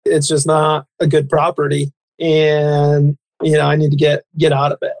it's just not a good property. And, I need to get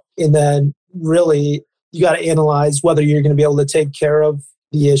out of it. And then really you got to analyze whether you're going to be able to take care of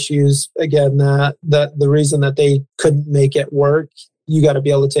the issues. Again, that the reason that they couldn't make it work, you got to be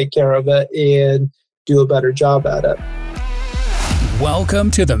able to take care of it and do a better job at it. Welcome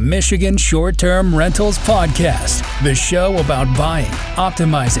to the Michigan Short-Term Rentals Podcast, the show about buying,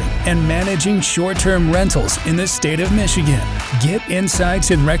 optimizing, and managing short-term rentals in the state of Michigan. Get insights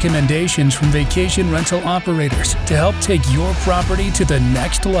and recommendations from vacation rental operators to help take your property to the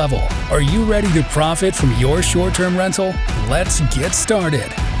next level. Are you ready to profit from your short-term rental? Let's get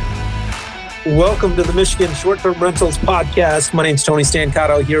started. Welcome to the Michigan Short-Term Rentals Podcast. My name's Tony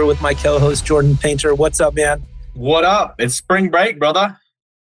Stancato here with my co-host Jordan Painter. What's up, man? What up? It's spring break, brother.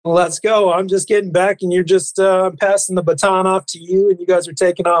 Let's go. I'm just getting back and you're just passing the baton off to you and you guys are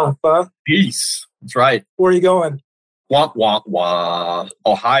taking off, huh? Peace. That's right. Where are you going? Wah, wah, wah.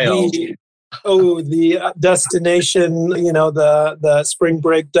 Ohio. The destination, the spring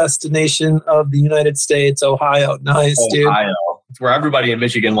break destination of the United States, Ohio. Nice, dude. Ohio. It's where everybody in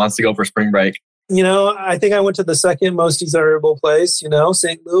Michigan wants to go for spring break. I think I went to the second most desirable place,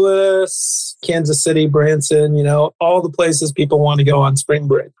 St. Louis, Kansas City, Branson, all the places people want to go on spring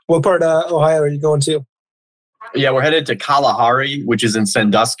break. What part of Ohio are you going to? Yeah, we're headed to Kalahari, which is in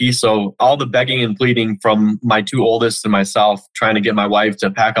Sandusky. So all the begging and pleading from my two oldest and myself, trying to get my wife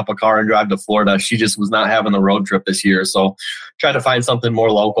to pack up a car and drive to Florida. She just was not having the road trip this year. So trying to find something more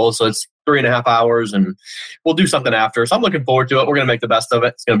local. So it's 3.5 hours and we'll do something after. So I'm looking forward to it. We're going to make the best of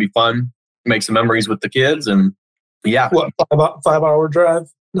it. It's going to be fun. Make some memories with the kids, and yeah. What, 5-hour drive?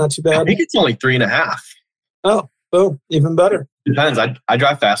 Not too bad. I think it's only 3.5. Oh, boom, even better. Depends. I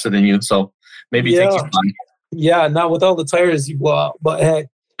drive faster than you, so maybe it takes you time. Yeah, not with all the tires you blow out, but hey.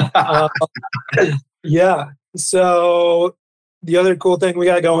 Yeah. So the other cool thing we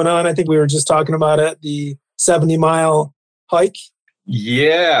got going on, I think we were just talking about it, the 70-mile hike.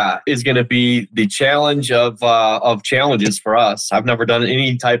 Yeah, is going to be the challenge of challenges for us. I've never done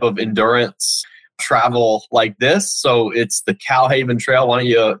any type of endurance travel like this. So it's the Calhaven Trail. Why don't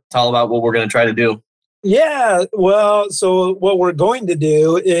you tell about what we're going to try to do? Yeah, well, so what we're going to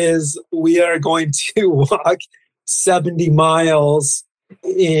do is we are going to walk 70 miles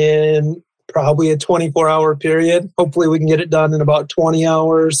in probably a 24-hour period. Hopefully we can get it done in about 20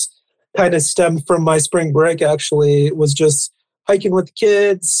 hours. Kind of stemmed from my spring break, actually. It was just hiking with the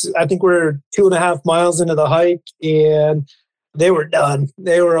kids. I think we're 2.5 miles into the hike and they were done.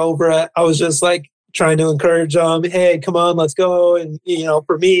 They were over it. I was just like trying to encourage them. Hey, come on, let's go. And,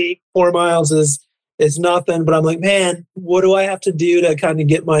 for me, 4 miles is nothing, but I'm like, man, what do I have to do to kind of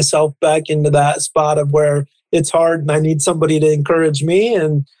get myself back into that spot of where it's hard and I need somebody to encourage me?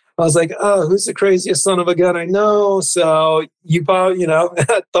 And I was like, oh, who's the craziest son of a gun I know? So you probably,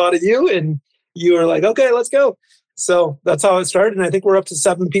 thought of you and you were like, okay, let's go. So that's how it started. And I think we're up to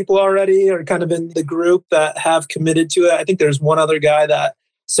 7 people already or kind of in the group that have committed to it. I think there's one other guy that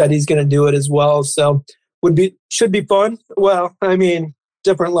said he's going to do it as well. So should be fun. Well, I mean,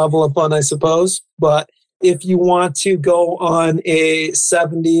 different level of fun, I suppose. But if you want to go on a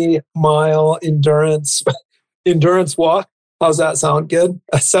 70-mile endurance walk, how's that sound? Good?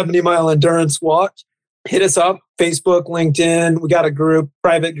 A 70-mile endurance walk. Hit us up, Facebook, LinkedIn. We got a group,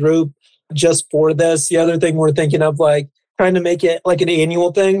 private group, just for this. The other thing we're thinking of, like trying to make it like an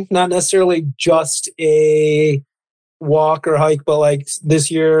annual thing, not necessarily just a walk or hike, but like this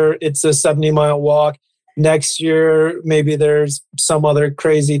year it's a 70-mile walk. Next year, maybe there's some other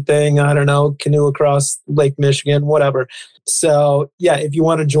crazy thing. I don't know, canoe across Lake Michigan, whatever. So yeah, if you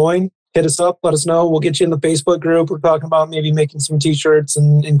want to join, hit us up, let us know. We'll get you in the Facebook group. We're talking about maybe making some t-shirts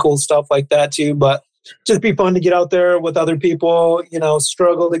and cool stuff like that too. But just be fun to get out there with other people,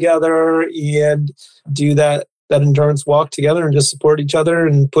 struggle together and do that endurance walk together and just support each other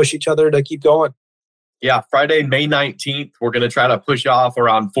and push each other to keep going. Yeah, Friday, May 19th, we're going to try to push off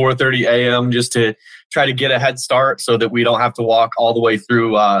around 4:30 a.m. just to try to get a head start so that we don't have to walk all the way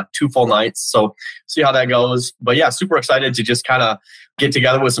through 2 full nights. So see how that goes. But yeah, super excited to just kind of get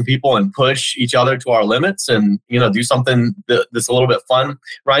together with some people and push each other to our limits and, do something that's a little bit fun.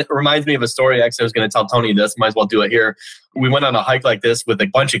 Right? It reminds me of a story. Actually, I was going to tell Tony this. Might as well do it here. We went on a hike like this with a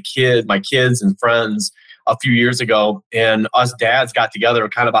bunch of my kids and friends a few years ago. And us dads got together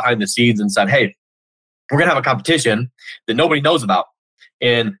kind of behind the scenes and said, hey, we're going to have a competition that nobody knows about.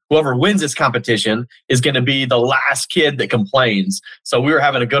 And whoever wins this competition is going to be the last kid that complains. So we were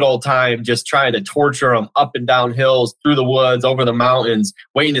having a good old time just trying to torture them up and down hills, through the woods, over the mountains,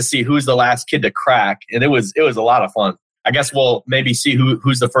 waiting to see who's the last kid to crack. And it was a lot of fun. I guess we'll maybe see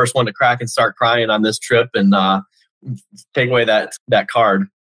who's the first one to crack and start crying on this trip and take away that card.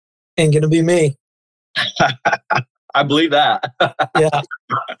 Ain't going to be me. I believe that. Yeah.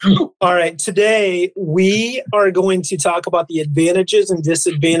 All right. Today, we are going to talk about the advantages and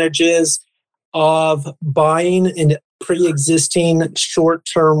disadvantages of buying a pre-existing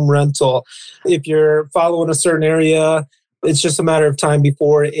short-term rental. If you're following a certain area, it's just a matter of time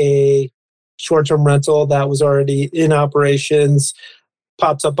before a short-term rental that was already in operations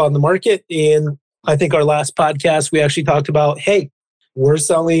pops up on the market. And I think our last podcast, we actually talked about, hey, we're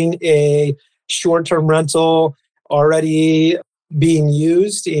selling a short-term rental already being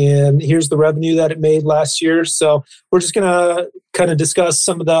used, and here's the revenue that it made last year. So we're just going to kind of discuss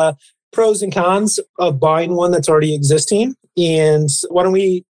some of the pros and cons of buying one that's already existing. And why don't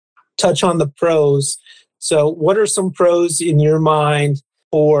we touch on the pros? So what are some pros in your mind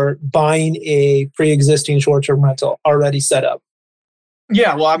for buying a pre-existing short-term rental already set up?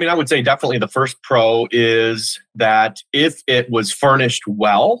 Yeah, well, I mean, I would say definitely the first pro is that if it was furnished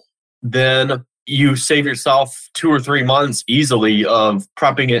well, then you save yourself 2 or 3 months easily of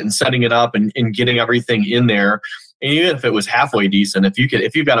prepping it and setting it up and getting everything in there. And even if it was halfway decent, if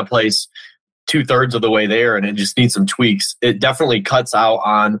you've got a place 2/3 of the way there and it just needs some tweaks, it definitely cuts out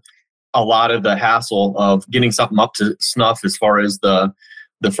on a lot of the hassle of getting something up to snuff as far as the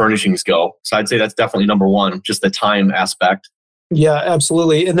furnishings go. So I'd say that's definitely number one, just the time aspect. Yeah,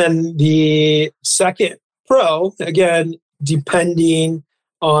 absolutely. And then the second pro, again, depending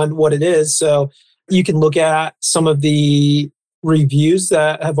on what it is. So you can look at some of the reviews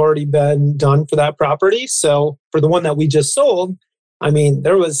that have already been done for that property. So for the one that we just sold, I mean,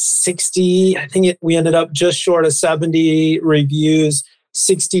 there was 60, I think we ended up just short of 70 reviews,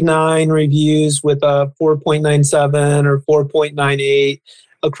 69 reviews with a 4.97 or 4.98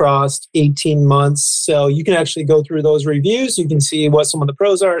 across 18 months. So you can actually go through those reviews. You can see what some of the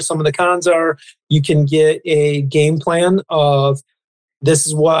pros are, some of the cons are. You can get a game plan of this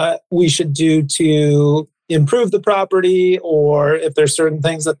is what we should do to improve the property, or if there's certain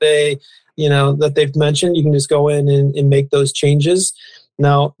things that that they've mentioned, you can just go in and make those changes.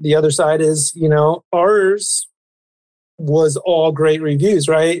 Now, the other side is, ours was all great reviews,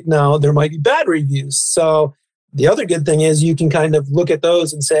 right? Now, there might be bad reviews. So the other good thing is you can kind of look at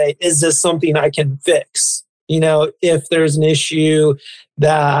those and say, is this something I can fix? If there's an issue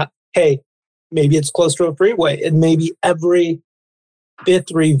that, hey, maybe it's close to a freeway and maybe every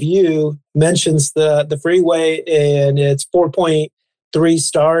 5th review mentions the freeway and it's 4.3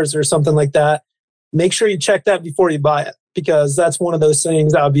 stars or something like that. Make sure you check that before you buy it, because that's one of those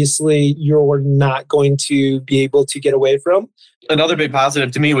things, obviously, you're not going to be able to get away from. Another big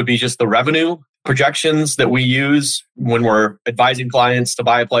positive to me would be just the revenue projections that we use when we're advising clients to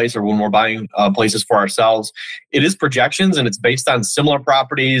buy a place or when we're buying places for ourselves. It is projections, and it's based on similar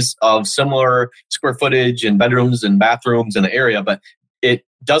properties of similar square footage and bedrooms and bathrooms in the area, but it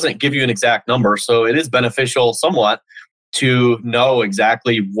doesn't give you an exact number. So it is beneficial somewhat to know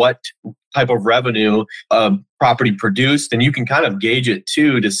exactly what type of revenue a property produced. And you can kind of gauge it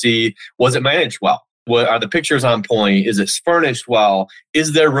too to see, was it managed well? What are the pictures on point? Is it furnished well?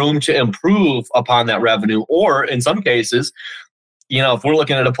 Is there room to improve upon that revenue? Or in some cases, if we're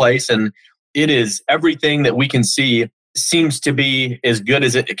looking at a place and it is everything that we can see seems to be as good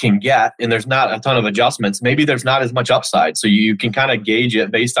as it can get, and there's not a ton of adjustments, maybe there's not as much upside. So you can kind of gauge it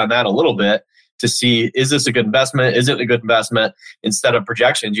based on that a little bit to see, is this a good investment? Is it a good investment? Instead of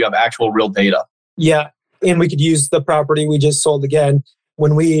projections, you have actual real data. Yeah. And we could use the property we just sold again.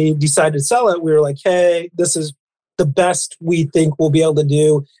 When we decided to sell it, we were like, hey, this is the best we think we'll be able to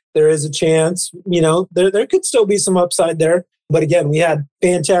do. There is a chance, there could still be some upside there. But again, we had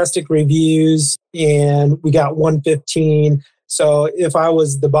fantastic reviews and we got 115. So if I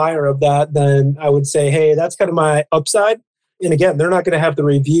was the buyer of that, then I would say, hey, that's kind of my upside. And again, they're not going to have the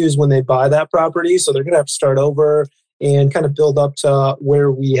reviews when they buy that property. So they're going to have to start over and kind of build up to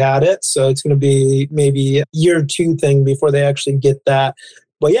where we had it. So it's going to be maybe a year 2 thing before they actually get that.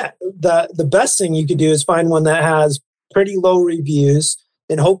 But yeah, the best thing you could do is find one that has pretty low reviews.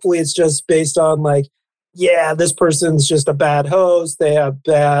 And hopefully it's just based on like, yeah, this person's just a bad host. They have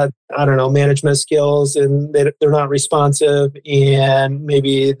bad, management skills, and they're not responsive, and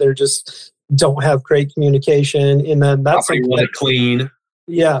maybe they're just don't have great communication. And then that's something want it clean.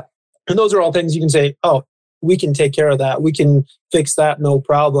 Yeah. And those are all things you can say, oh, we can take care of that. We can fix that, no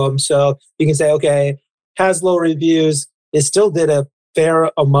problem. So you can say, okay, has low reviews. It still did a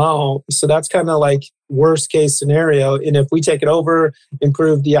fair amount. So that's kind of like worst case scenario. And if we take it over,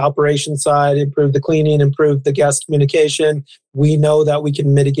 improve the operation side, improve the cleaning, improve the guest communication, we know that we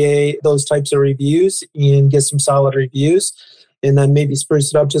can mitigate those types of reviews and get some solid reviews. And then maybe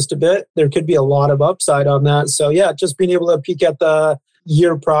spruce it up just a bit. There could be a lot of upside on that. So yeah, just being able to peek at the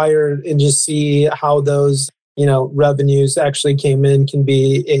year prior and just see how those, revenues actually came in can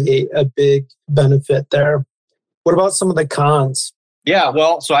be a big benefit there. What about some of the cons? Yeah,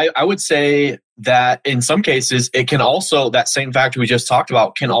 well, so I would say that in some cases, it can also, that same factor we just talked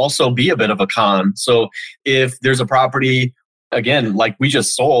about can also be a bit of a con. So if there's a property, again, like we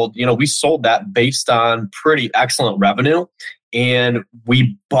just sold, we sold that based on pretty excellent revenue, and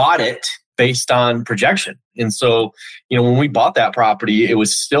we bought it based on projection. And so, when we bought that property, it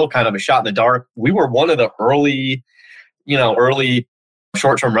was still kind of a shot in the dark. We were one of the early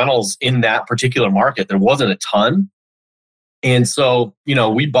short-term rentals in that particular market. There wasn't a ton. And so,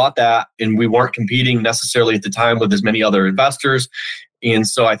 we bought that and we weren't competing necessarily at the time with as many other investors. And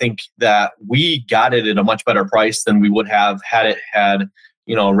so I think that we got it at a much better price than we would have had it had,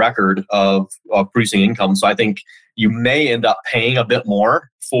 a record of producing income. So I think you may end up paying a bit more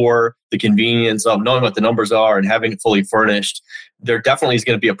for the convenience of knowing what the numbers are and having it fully furnished. There definitely is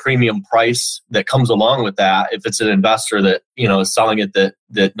going to be a premium price that comes along with that if it's an investor that, is selling it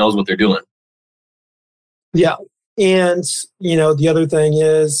that knows what they're doing. Yeah. And, the other thing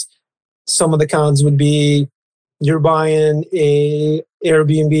is some of the cons would be you're buying a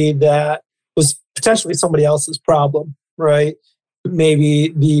Airbnb that was potentially somebody else's problem, right? Maybe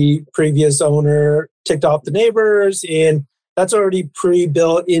the previous owner ticked off the neighbors, and that's already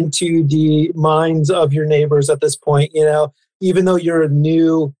pre-built into the minds of your neighbors at this point. Even though you're a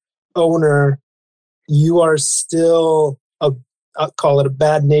new owner, you are still I'll call it a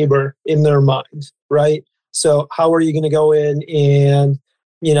bad neighbor in their mind, right? So how are you going to go in and,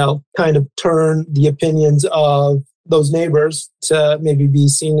 kind of turn the opinions of those neighbors to maybe be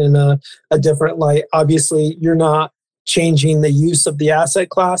seen in a different light? Obviously, you're not changing the use of the asset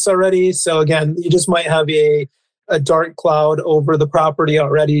class already. So again, you just might have a dark cloud over the property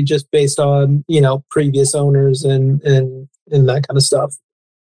already just based on, previous owners and that kind of stuff.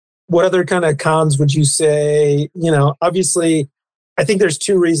 What other kind of cons would you say? Obviously, I think there's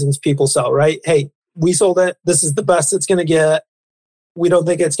two reasons people sell, right? Hey, we sold it. This is the best it's going to get. We don't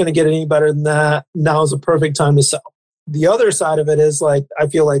think it's going to get any better than that. Now is a perfect time to sell. The other side of it is like, I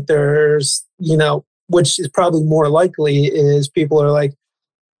feel like there's, which is probably more likely, is people are like,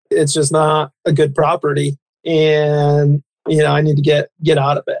 it's just not a good property. And, I need to get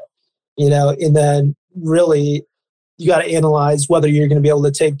out of it, and then really you got to analyze whether you're going to be able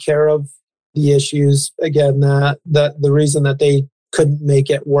to take care of the issues. Again, that the reason that they couldn't make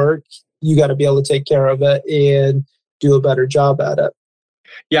it work, you got to be able to take care of it and do a better job at it.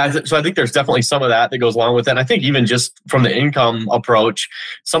 Yeah, so I think there's definitely some of that goes along with it. And I think even just from the income approach,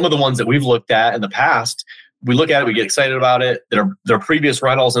 some of the ones that we've looked at in the past, we look at it, we get excited about it. They're previous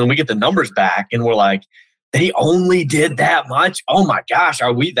rentals, and we get the numbers back, and we're like, they only did that much? Oh my gosh,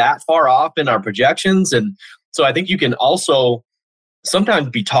 are we that far off in our projections? And so I think you can also sometimes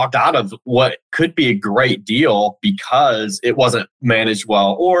be talked out of what could be a great deal because it wasn't managed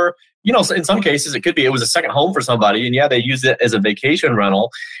well. Or, in some cases it was a second home for somebody, and yeah, they used it as a vacation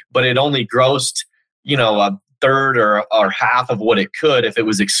rental, but it only grossed, a third or half of what it could if it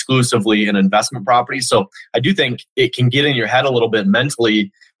was exclusively an investment property. So I do think it can get in your head a little bit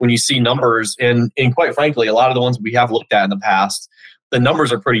mentally when you see numbers. And quite frankly, a lot of the ones we have looked at in the past, the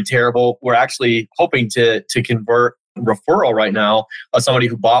numbers are pretty terrible. We're actually hoping to convert referral right now of somebody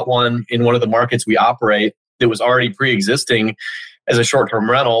who bought one in one of the markets we operate that was already pre-existing as a short-term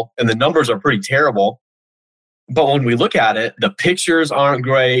rental, and the numbers are pretty terrible. But when we look at it, the pictures aren't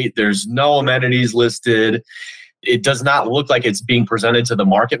great. There's no amenities listed. It does not look like it's being presented to the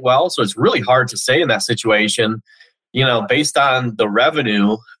market well. So it's really hard to say in that situation, based on the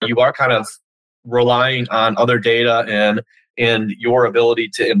revenue, you are kind of relying on other data and your ability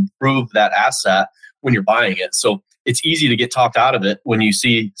to improve that asset when you're buying it. So it's easy to get talked out of it when you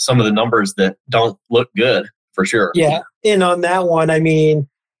see some of the numbers that don't look good, for sure. Yeah. And on that one, I mean,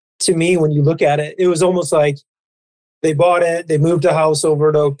 to me, when you look at it, it was almost like they bought it, they moved the house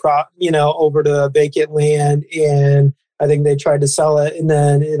over to vacant land, and I think they tried to sell it. And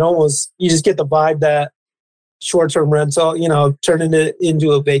then you just get the vibe that short-term rental, turning it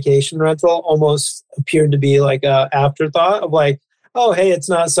into a vacation rental almost appeared to be like a afterthought of like, oh, hey, it's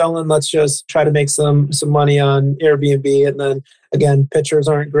not selling. Let's just try to make some money on Airbnb. And then again, pictures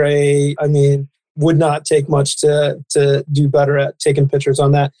aren't great. I mean, would not take much to do better at taking pictures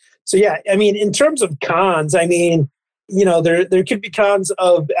on that. So yeah, I mean, in terms of cons, I mean, there could be cons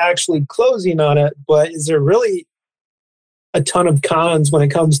of actually closing on it, but is there really a ton of cons when it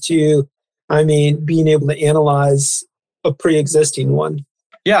comes to, I mean, being able to analyze a pre-existing one?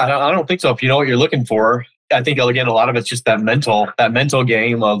 Yeah, I don't think so. If you know what you're looking for, I think, again, a lot of it's just that mental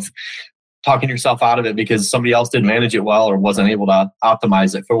game of talking yourself out of it because somebody else didn't manage it well or wasn't able to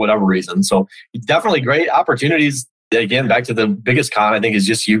optimize it for whatever reason. So definitely great opportunities. Again, back to the biggest con, I think, is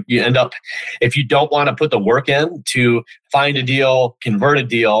just you end up, if you don't want to put the work in to find a deal, convert a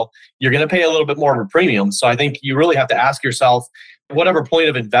deal, you're going to pay a little bit more of a premium. So I think you really have to ask yourself, whatever point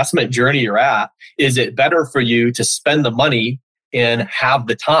of investment journey you're at, is it better for you to spend the money and have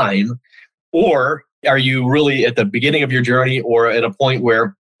the time? Or are you really at the beginning of your journey or at a point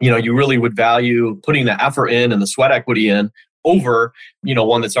where, you really would value putting the effort in and the sweat equity in over,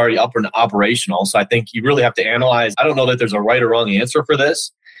 one that's already up and operational? So I think you really have to analyze. I don't know that there's a right or wrong answer for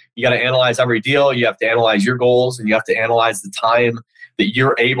this. You got to analyze every deal. You have to analyze your goals, and you have to analyze the time that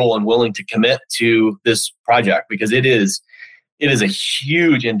you're able and willing to commit to this project, because it is a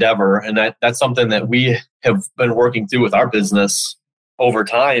huge endeavor. And that's something that we have been working through with our business over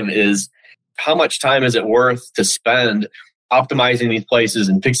time, is how much time is it worth to spend optimizing these places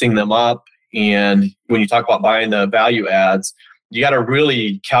and fixing them up. And when you talk about buying the value adds, you got to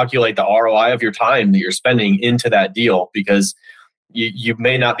really calculate the ROI of your time that you're spending into that deal, because you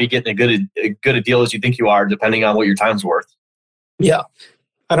may not be getting as good a deal as you think you are, depending on what your time's worth. Yeah.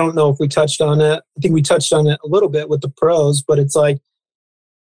 I don't know if we touched on it. I think we touched on it a little bit with the pros, but it's like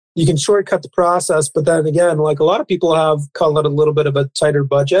you can shortcut the process. But then again, like a lot of people have, call it a little bit of a tighter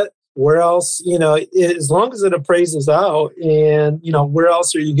budget. Where else, as long as it appraises out, and, where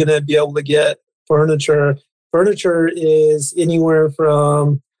else are you going to be able to get furniture? Furniture is anywhere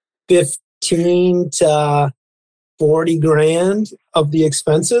from 15 to 40 grand of the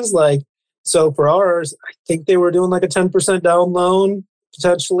expenses. Like, so for ours, I think they were doing like a 10% down loan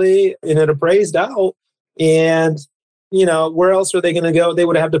potentially, and it appraised out. And, where else are they going to go? They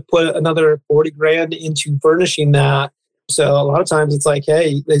would have to put another 40 grand into furnishing that. So a lot of times it's like,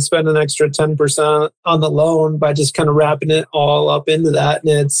 hey, they spend an extra 10% on the loan by just kind of wrapping it all up into that.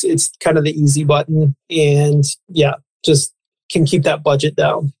 And it's kind of the easy button. And just can keep that budget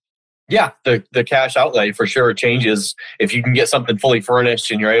down. Yeah, the cash outlay for sure changes if you can get something fully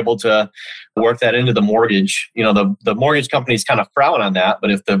furnished and you're able to work that into the mortgage. The mortgage companies kind of frown on that,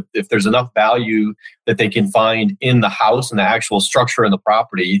 but if there's enough value that they can find in the house and the actual structure in the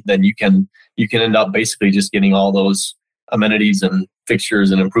property, then you can end up basically just getting all those amenities and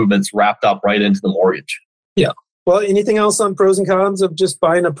fixtures and improvements wrapped up right into the mortgage. Yeah. Well, anything else on pros and cons of just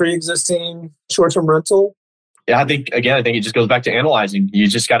buying a pre-existing short-term rental? Yeah, I think it just goes back to analyzing. You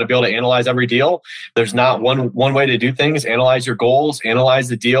just got to be able to analyze every deal. There's not one way to do things. Analyze your goals, analyze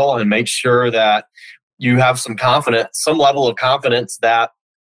the deal, and make sure that you have some level of confidence that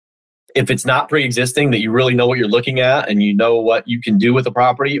if it's not pre-existing, that you really know what you're looking at and you know what you can do with the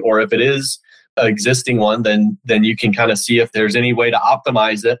property. Or if it is an existing one, then you can kind of see if there's any way to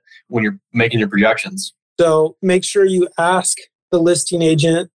optimize it when you're making your projections. So make sure you ask the listing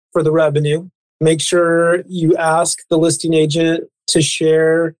agent for the revenue. Make sure you ask the listing agent to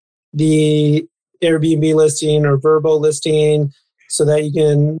share the Airbnb listing or Vrbo listing so that you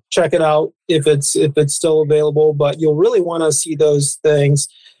can check it out if it's still available. But you'll really want to see those things.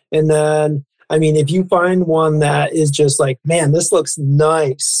 And then, if you find one that is just like, man, this looks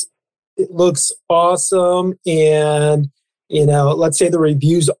nice, it looks awesome, and let's say the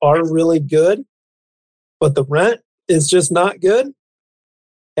reviews are really good, but the rent is just not good.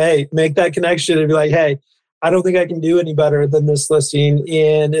 Hey, make that connection and be like, hey, I don't think I can do any better than this listing,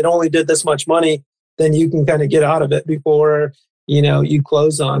 and it only did this much money. Then you can kind of get out of it before you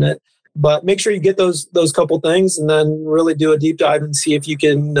close on it. But make sure you get those couple things, and then really do a deep dive and see if you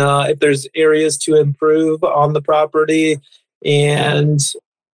can if there's areas to improve on the property. And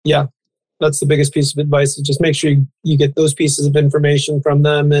yeah, that's the biggest piece of advice, is just make sure you get those pieces of information from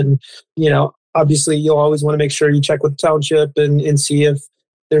them. And obviously you'll always want to make sure you check with the township and see if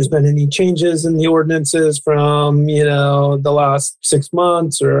there's been any changes in the ordinances from the last 6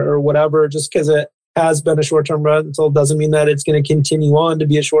 months or whatever. Just because it has been a short-term rental doesn't mean that it's going to continue on to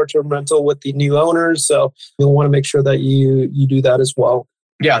be a short-term rental with the new owners. So you'll want to make sure that you do that as well.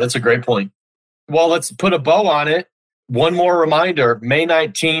 Yeah, that's a great point. Well, let's put a bow on it. One more reminder, May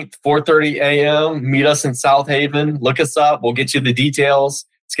 19th, 4:30 a.m. Meet us in South Haven. Look us up. We'll get you the details.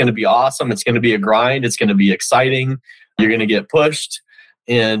 It's going to be awesome. It's going to be a grind. It's going to be exciting. You're going to get pushed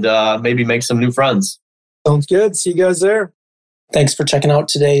and maybe make some new friends. Sounds good. See you guys there. Thanks for checking out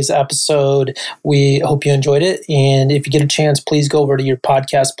today's episode. We hope you enjoyed it. And if you get a chance, please go over to your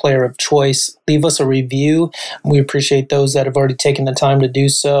podcast player of choice. Leave us a review. We appreciate those that have already taken the time to do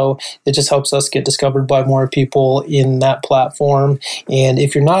so. It just helps us get discovered by more people in that platform. And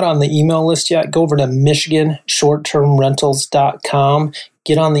if you're not on the email list yet, go over to MichiganShortTermRentals.com.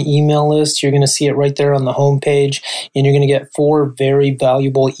 get on the email list. You're going to see it right there on the homepage, and you're going to get 4 very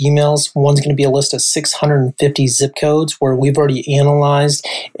valuable emails. One's going to be a list of 650 zip codes where we've already analyzed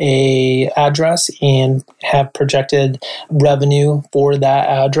a address and have projected revenue for that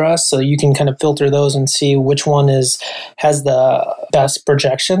address. So you can kind of filter those and see which one has the best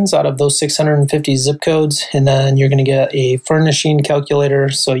projections out of those 650 zip codes. And then you're going to get a furnishing calculator.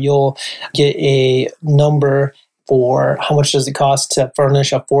 So you'll get a number for how much does it cost to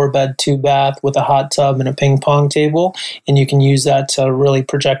furnish a 4-bed, 2-bath with a hot tub and a ping pong table. And you can use that to really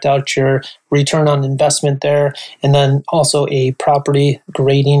project out your return on investment there. And then also a property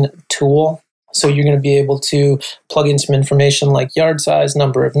grading tool. So you're going to be able to plug in some information like yard size,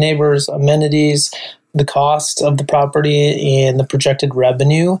 number of neighbors, amenities, the cost of the property, and the projected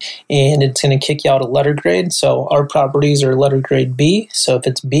revenue, and it's going to kick you out a letter grade. So our properties are letter grade B. So if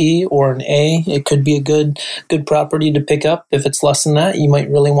it's B or an A, it could be a good property to pick up. If it's less than that, you might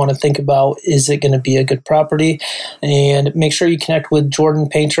really want to think about, is it going to be a good property? And make sure you connect with Jordan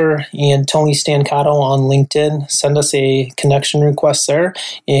Painter and Tony Stancato on LinkedIn. Send us a connection request there,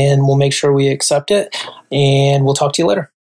 and we'll make sure we accept it. And we'll talk to you later.